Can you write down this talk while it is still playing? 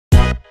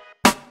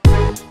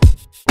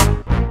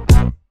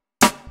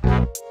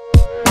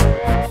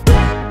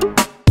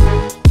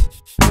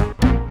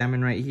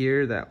right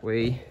here. That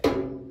way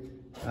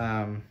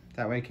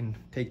I can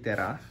take that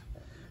off.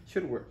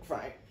 Should work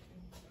fine.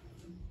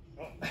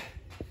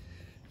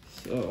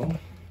 So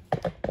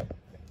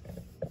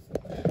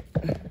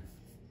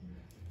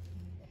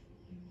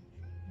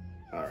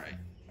all right.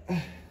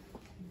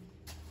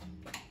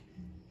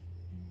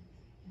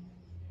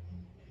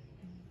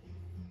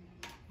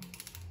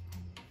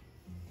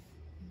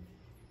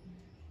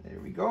 There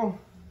we go.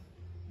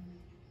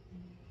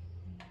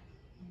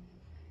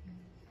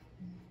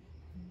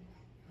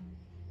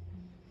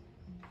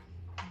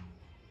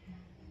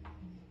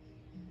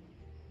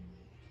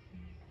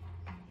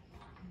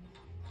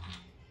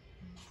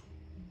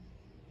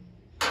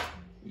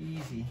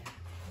 Easy.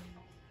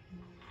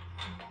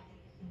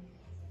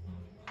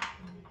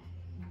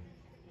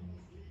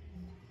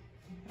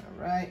 All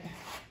right.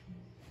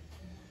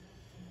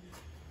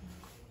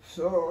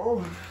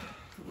 So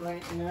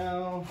right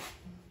now,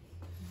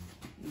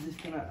 I'm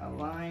just gonna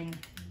align.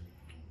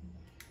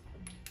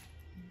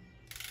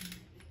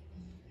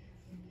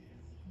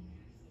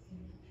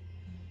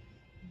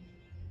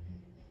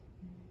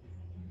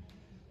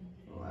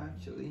 Well,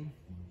 actually,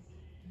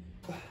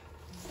 you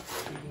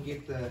can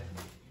get the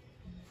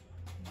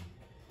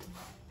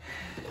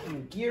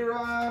gear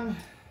on.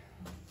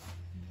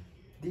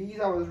 These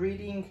I was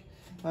reading,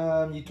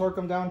 you torque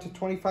them down to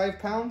 25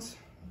 pounds.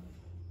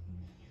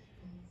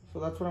 So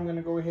that's what I'm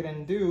gonna go ahead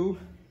and do.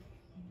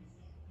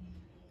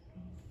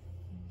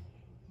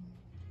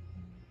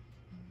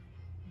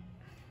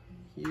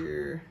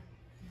 Here,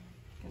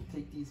 can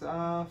take these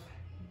off.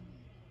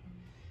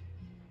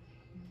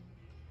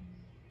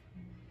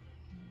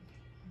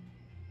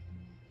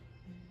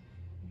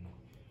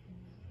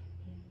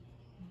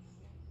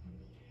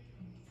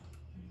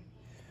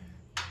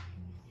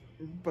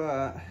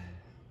 But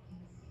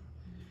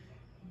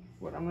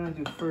what I'm gonna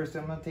do first,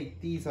 I'm gonna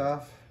take these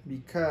off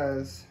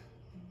because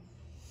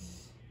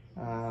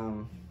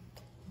I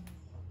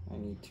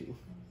need to.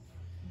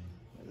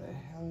 Where the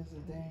hell is the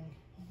dang?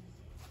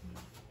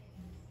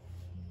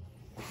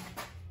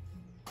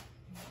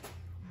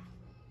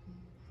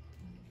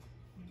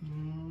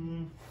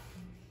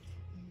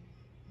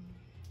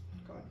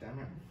 God damn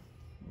it.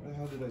 Where the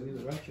hell did I leave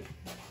the ratchet?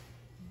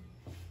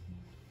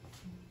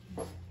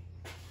 There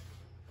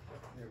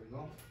we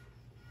go.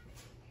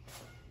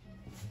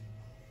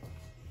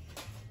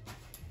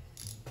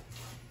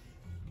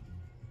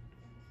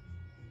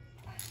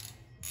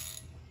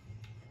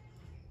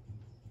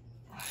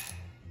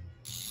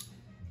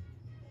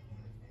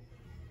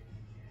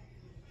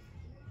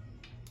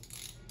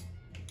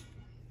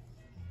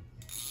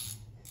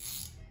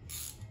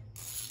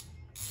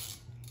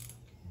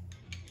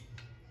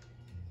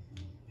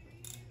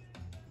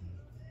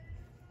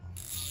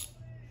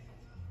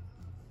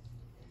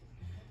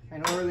 I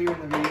know earlier in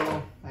the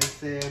video I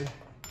said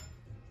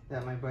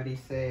that my buddy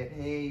said,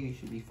 hey, you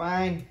should be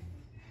fine.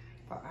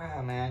 But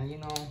man, you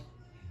know,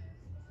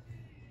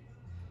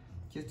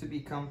 just to be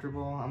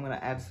comfortable, I'm gonna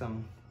add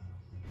some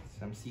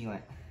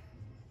sealant.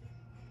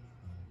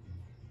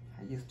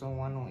 I just don't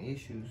want no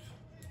issues.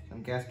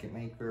 Some gasket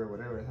maker or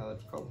whatever the hell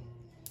it's called.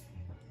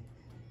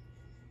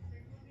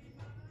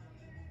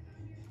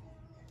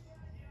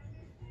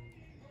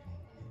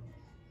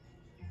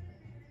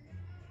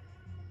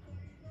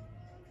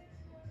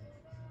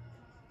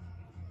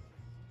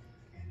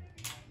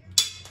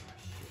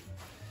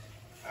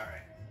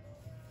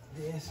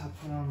 This I'll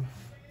put on.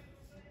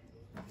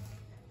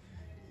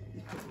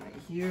 Just put it right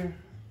here.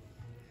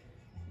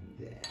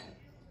 Then,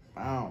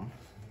 bam.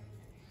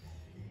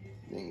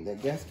 Then the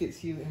gasket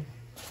sealing.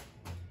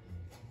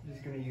 I'm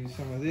just gonna use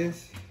some of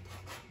this.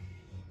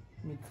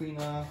 Let me clean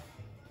off.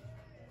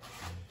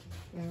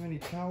 Do I have any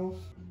towels?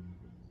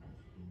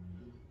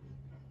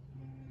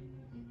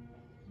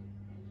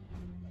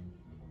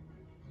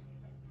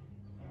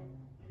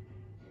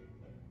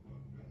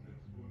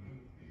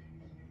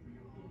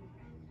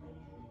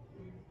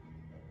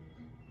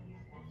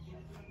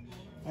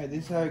 Alright,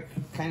 this is how it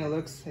kind of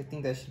looks. I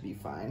think that should be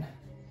fine.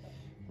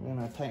 I'm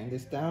gonna tighten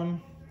this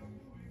down.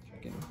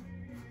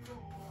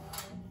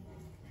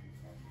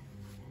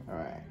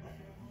 Alright.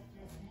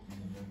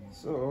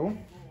 So,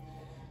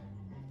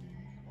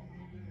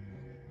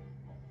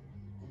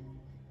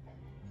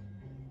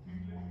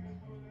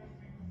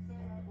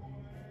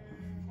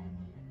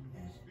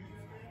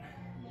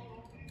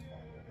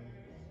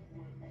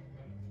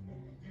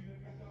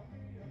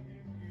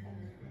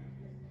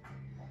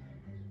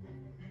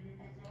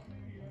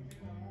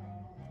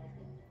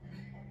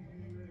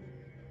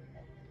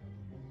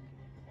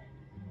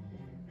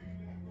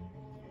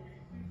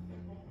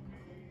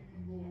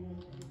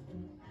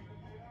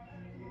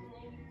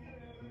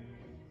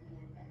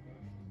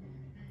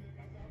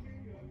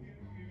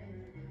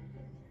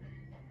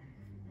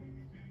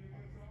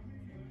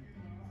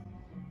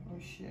 oh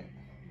shit.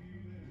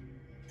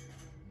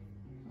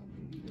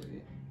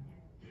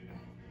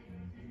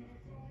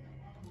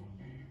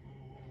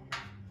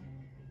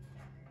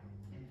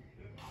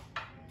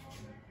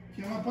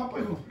 ¿Quién más papa,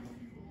 hijo?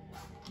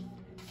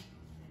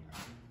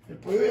 El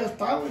pollo ya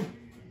está, güey.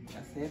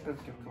 Ya sé, pero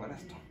quiero acabar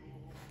esto.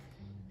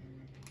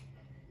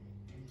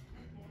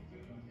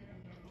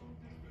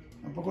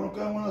 poco no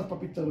quedan buenas las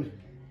papitas, güey?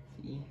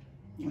 Sí.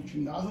 Un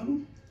chingazo,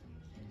 ¿no?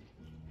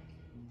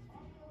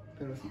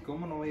 Pero si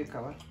como no voy a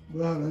acabar.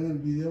 Voy a ver el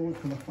video, güey,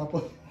 con las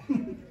papas.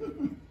 Ay,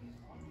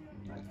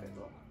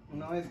 perdón.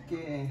 Una vez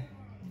que...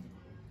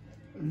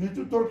 You need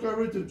to torque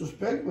everything to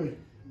spec, güey.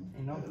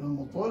 I know. Los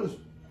motores.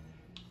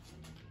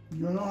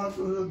 You know how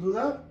to do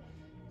that?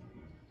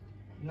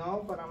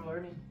 No, but I'm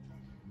learning.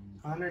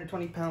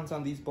 120 pounds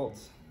on these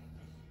bolts.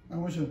 How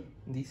much?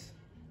 These.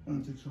 I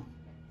don't think so.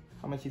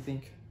 How much you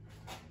think?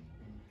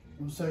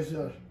 What size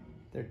are?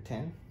 They're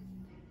 10?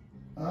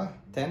 Huh?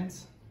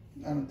 10s?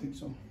 I don't think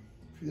so.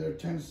 If they're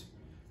tens,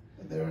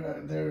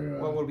 they're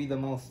What would be the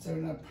most? they're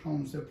not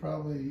pounds. They're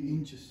probably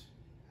inches.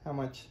 How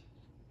much?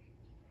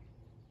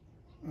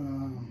 A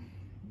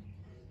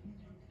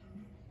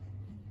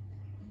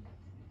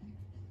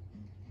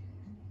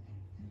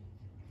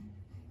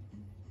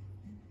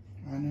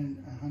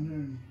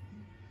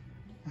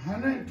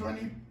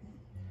 120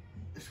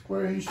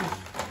 square inches,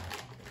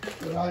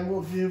 but I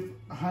will give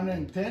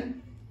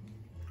 110.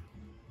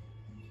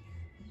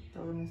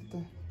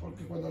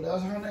 Porque cuando le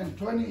das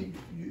 120,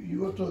 you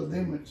go to the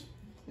limit.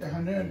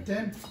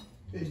 110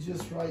 is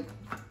just right.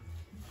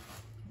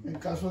 En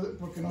caso de,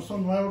 porque no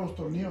son nuevos los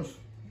tornillos,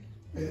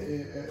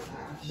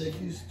 they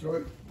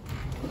destroy.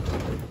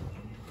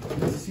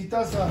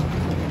 Necesitas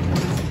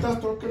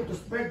torque to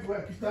spec, güey.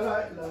 Aquí está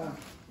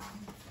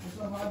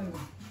esa madre,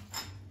 güey.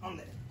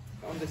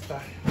 ¿Dónde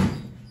está?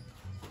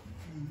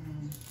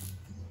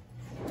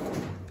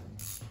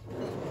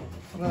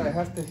 ¿Dónde la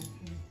dejaste?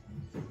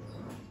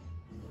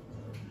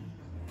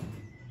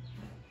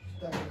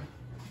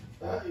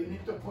 You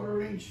need a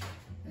quarter inch,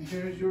 and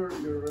here is your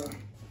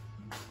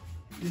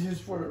this is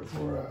for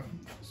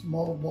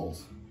small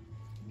bolts,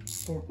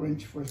 torque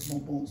wrench for small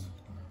bolts.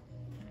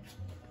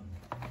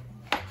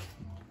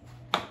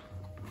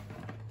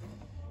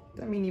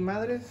 ¿Esta mini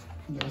madres?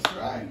 That's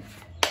right.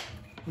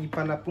 Ni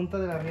para la punta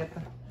de la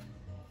rieta.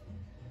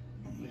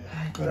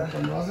 Pero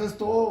cuando haces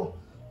todo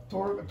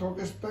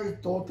torque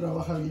spec, todo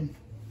trabaja bien.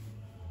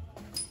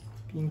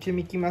 Pinche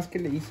Mickey más que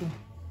le hice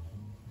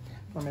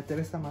para meter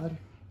esta madre.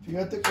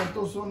 Fíjate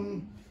cuántos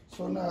son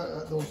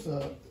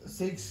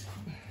those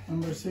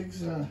number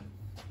six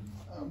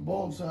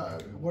bolts.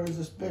 What is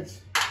the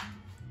specs?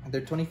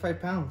 They're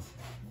 25 pounds.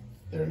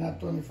 They're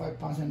not 25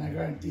 pounds, and I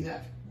guarantee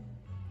that.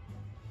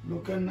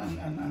 Look on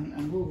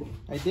Google.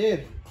 I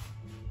did.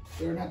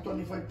 They're not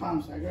 25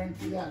 pounds. I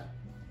guarantee that.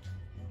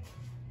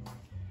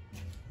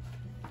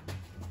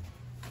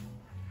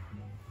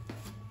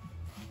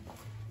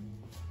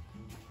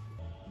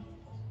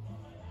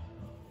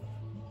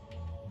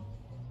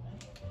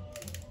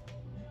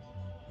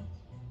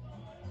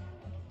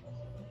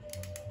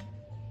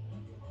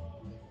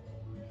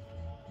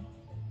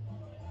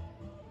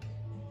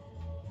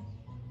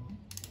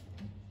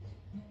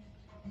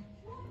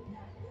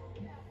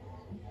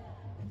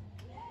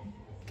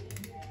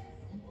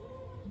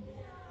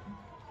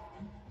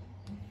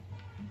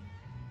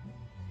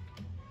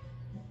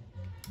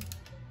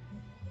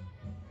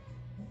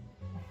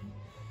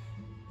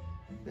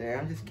 There,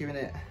 I'm just giving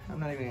it, I'm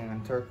not even gonna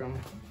torque them.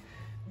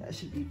 That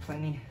should be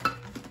plenty.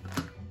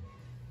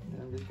 And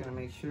I'm just gonna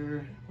make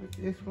sure with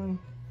this one.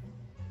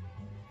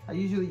 I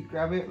usually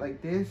grab it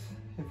like this.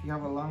 If you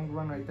have a long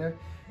one right there,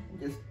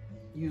 just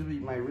use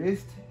my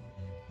wrist.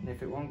 And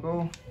if it won't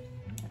go,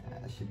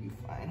 that should be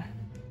fine.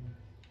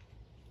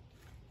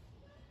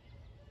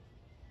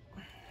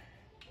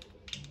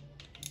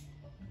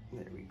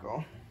 There we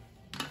go.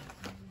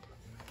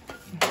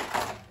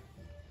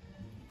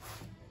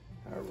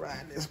 All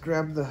right, let's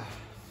grab the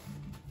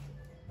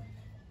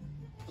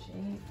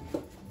chain.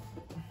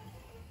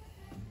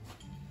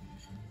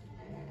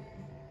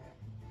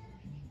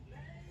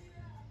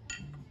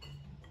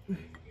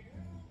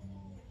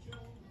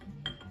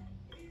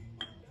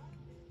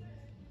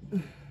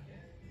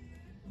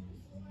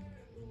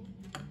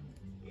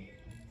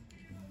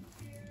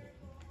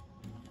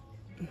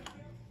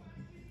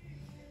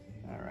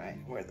 All right,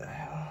 where the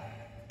hell?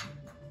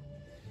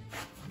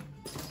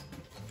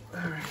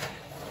 All right.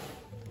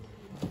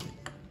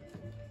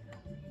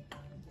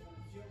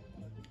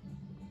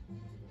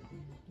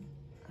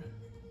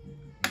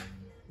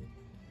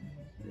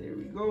 There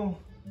we go.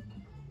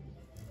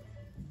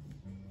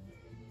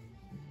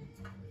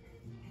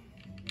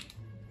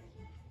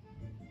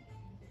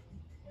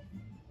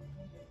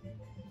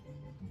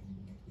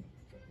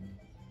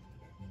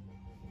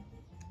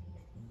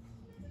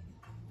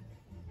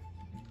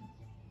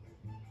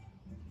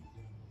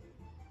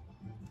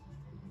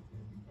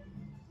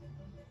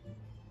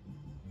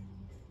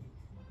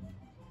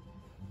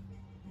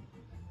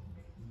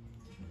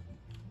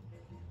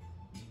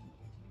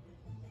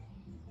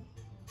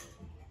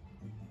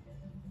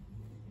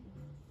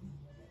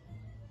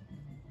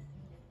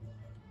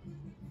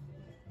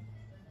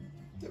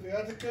 ¿Te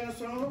fijaste qué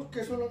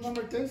son los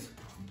number 10s?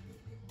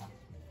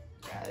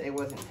 Yeah, it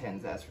wasn't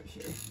 10s, that's for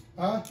sure.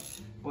 Huh?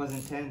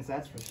 Wasn't 10s,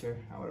 that's for sure.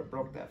 I would have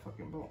broke that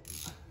fucking bolt.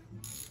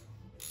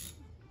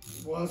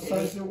 What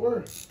size they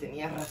were?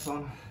 Tenía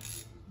razón.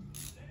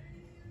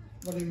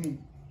 What do you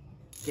mean?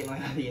 Que no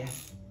era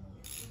 10.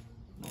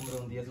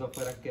 Hombre, un 10 lo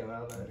fuera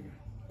quebrado, la verga.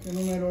 ¿Qué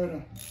número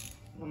era?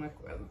 No me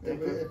acuerdo.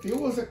 If it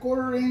was a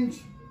quarter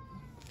inch,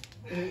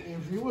 it's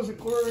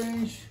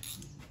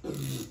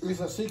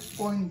a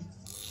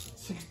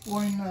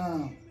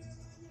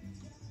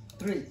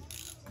 6.3.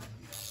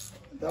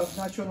 That's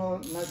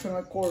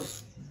national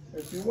course.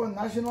 If you want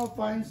national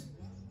fines,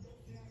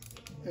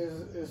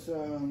 is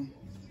Ahí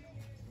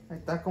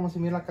está, como si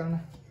mira la carne.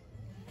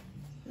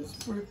 it's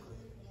pretty.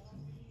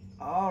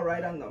 All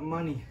right on the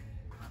money.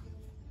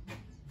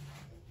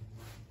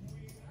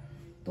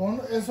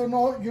 Eso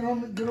no, you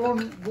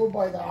don't go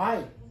by the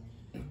eye.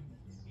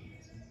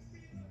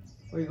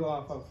 What do you go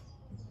off of?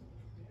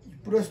 You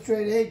put a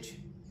straight edge.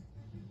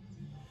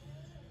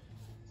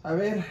 A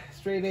ver,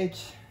 straight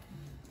edge.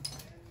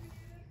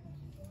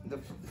 The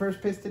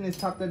first piston is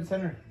top dead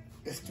center.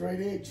 A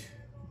straight edge.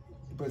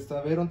 Pues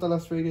a ver, ¿dónde está la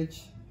straight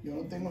edge? Yo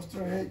no tengo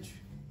straight edge.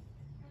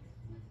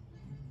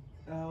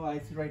 Oh,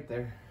 it's right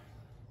there.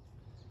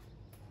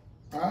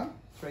 Huh?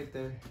 It's right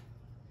there.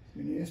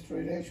 You need a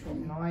straight edge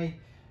from No,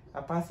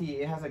 Apasi,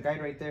 it has a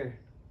guide right there.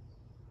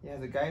 It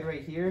has a guide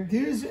right here.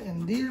 These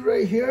and these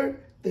right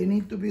here, they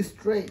need to be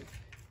straight.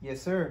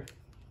 Yes, sir.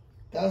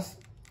 That's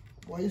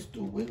why it's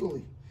too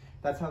wiggly.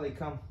 That's how they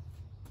come.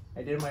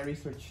 I did my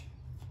research.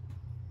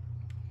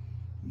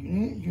 You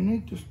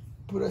need to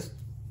put a.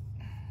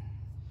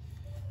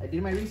 I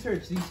did my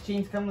research. These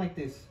chains come like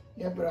this.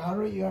 Yeah, but how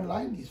do you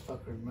align these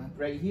fuckers, man?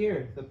 Right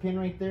here. The pin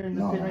right there and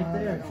the pin right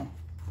there. No.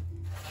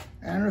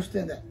 I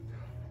understand that.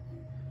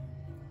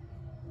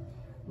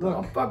 Look.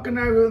 Don't fucking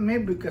argue with me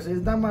because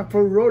it's not my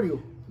first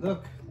rodeo.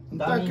 Look. I'm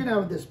Donnie. talking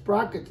about the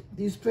sprocket.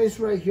 This face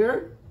right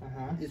here,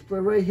 this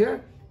part right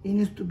here, it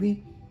needs to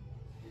be.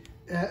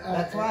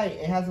 That's why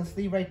it has a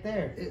sleeve right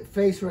there.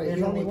 Face right There's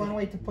here. only one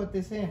way to put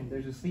this in.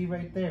 There's a sleeve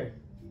right there.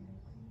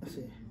 Let's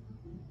see.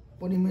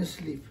 What do you mean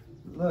sleeve?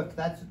 Look,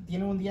 that's,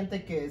 tiene un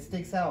diente que it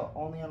sticks out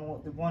only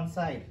on the one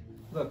side.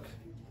 Look,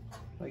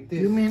 like this.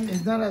 You mean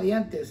it's not a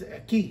diente, it's a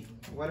key.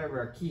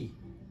 Whatever, a key.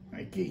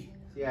 A key.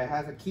 Yeah, it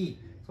has a key.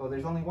 So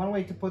there's only one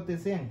way to put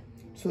this in.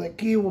 So the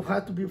key will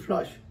have to be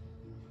flush.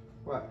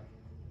 What?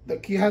 The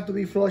key has to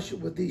be flush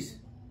with these.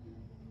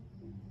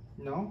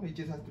 No, it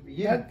just has to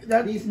be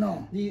in.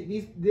 No.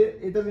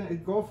 It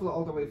doesn't go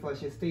all the way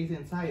flush. It stays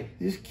inside.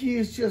 This key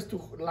is just to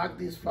lock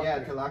this fucker.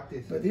 Yeah, to lock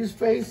this. But this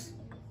face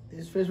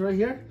right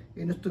here,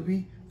 it needs to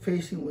be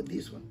facing with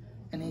this one.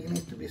 And it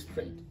needs to be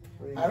straight.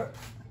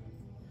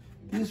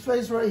 This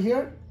face right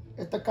here,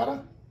 esta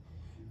cara.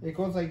 It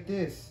goes like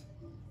this.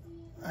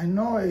 I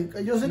know,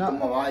 yo sé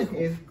cómo va, hijo.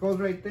 It goes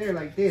right there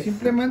like this.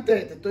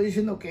 Simplemente te estoy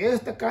diciendo que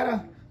esta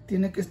cara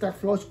tiene que estar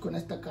flush con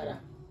esta cara.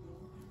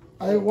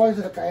 Otherwise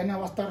la cadena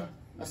va a estar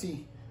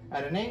así.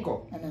 At an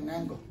angle. At an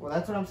angle. Well,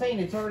 that's what I'm saying.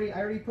 I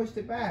already pushed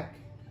it back.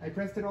 I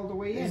pressed it all the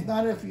way in. It's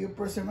not if you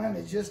press it, man.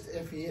 It's just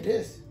if it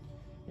is.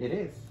 It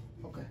is.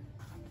 Okay.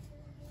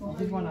 You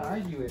just want to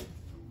argue it.